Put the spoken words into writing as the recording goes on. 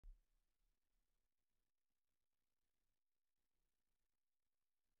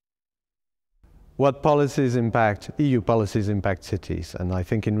what policies impact, EU policies impact cities, and I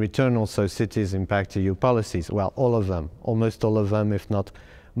think in return also cities impact EU policies. Well, all of them, almost all of them, if not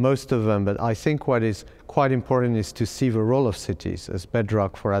most of them, but I think what is quite important is to see the role of cities as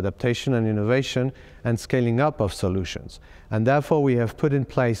bedrock for adaptation and innovation and scaling up of solutions. And therefore we have put in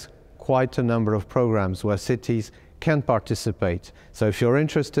place quite a number of programs where cities can participate. So if you're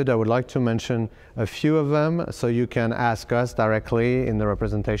interested, I would like to mention a few of them so you can ask us directly in the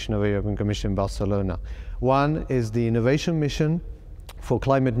representation of the European Commission in Barcelona. One is the Innovation Mission for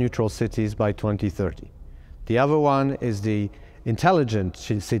Climate Neutral Cities by 2030. The other one is the Intelligent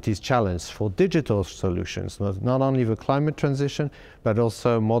Cities Challenge for digital solutions, not only the climate transition, but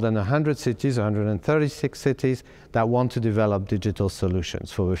also more than 100 cities, 136 cities that want to develop digital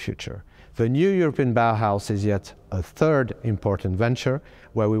solutions for the future. The new European Bauhaus is yet a third important venture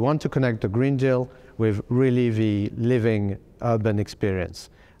where we want to connect the Green Deal with really the living urban experience.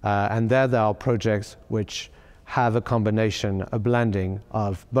 And there are projects which have a combination, a blending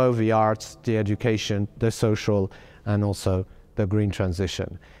of both the arts, the education, the social, and also the green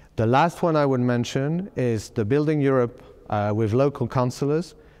transition. The last one I would mention is the Building Europe with local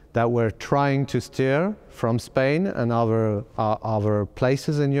councillors that we're trying to steer from Spain and other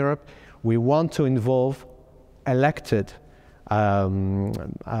places in Europe. We want to involve elected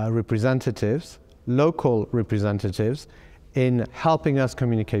representatives, local representatives, in helping us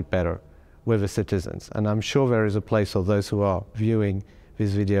communicate better with the citizens. And I'm sure there is a place for those who are viewing this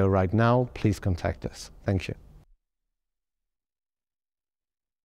video right now. Please contact us. Thank you.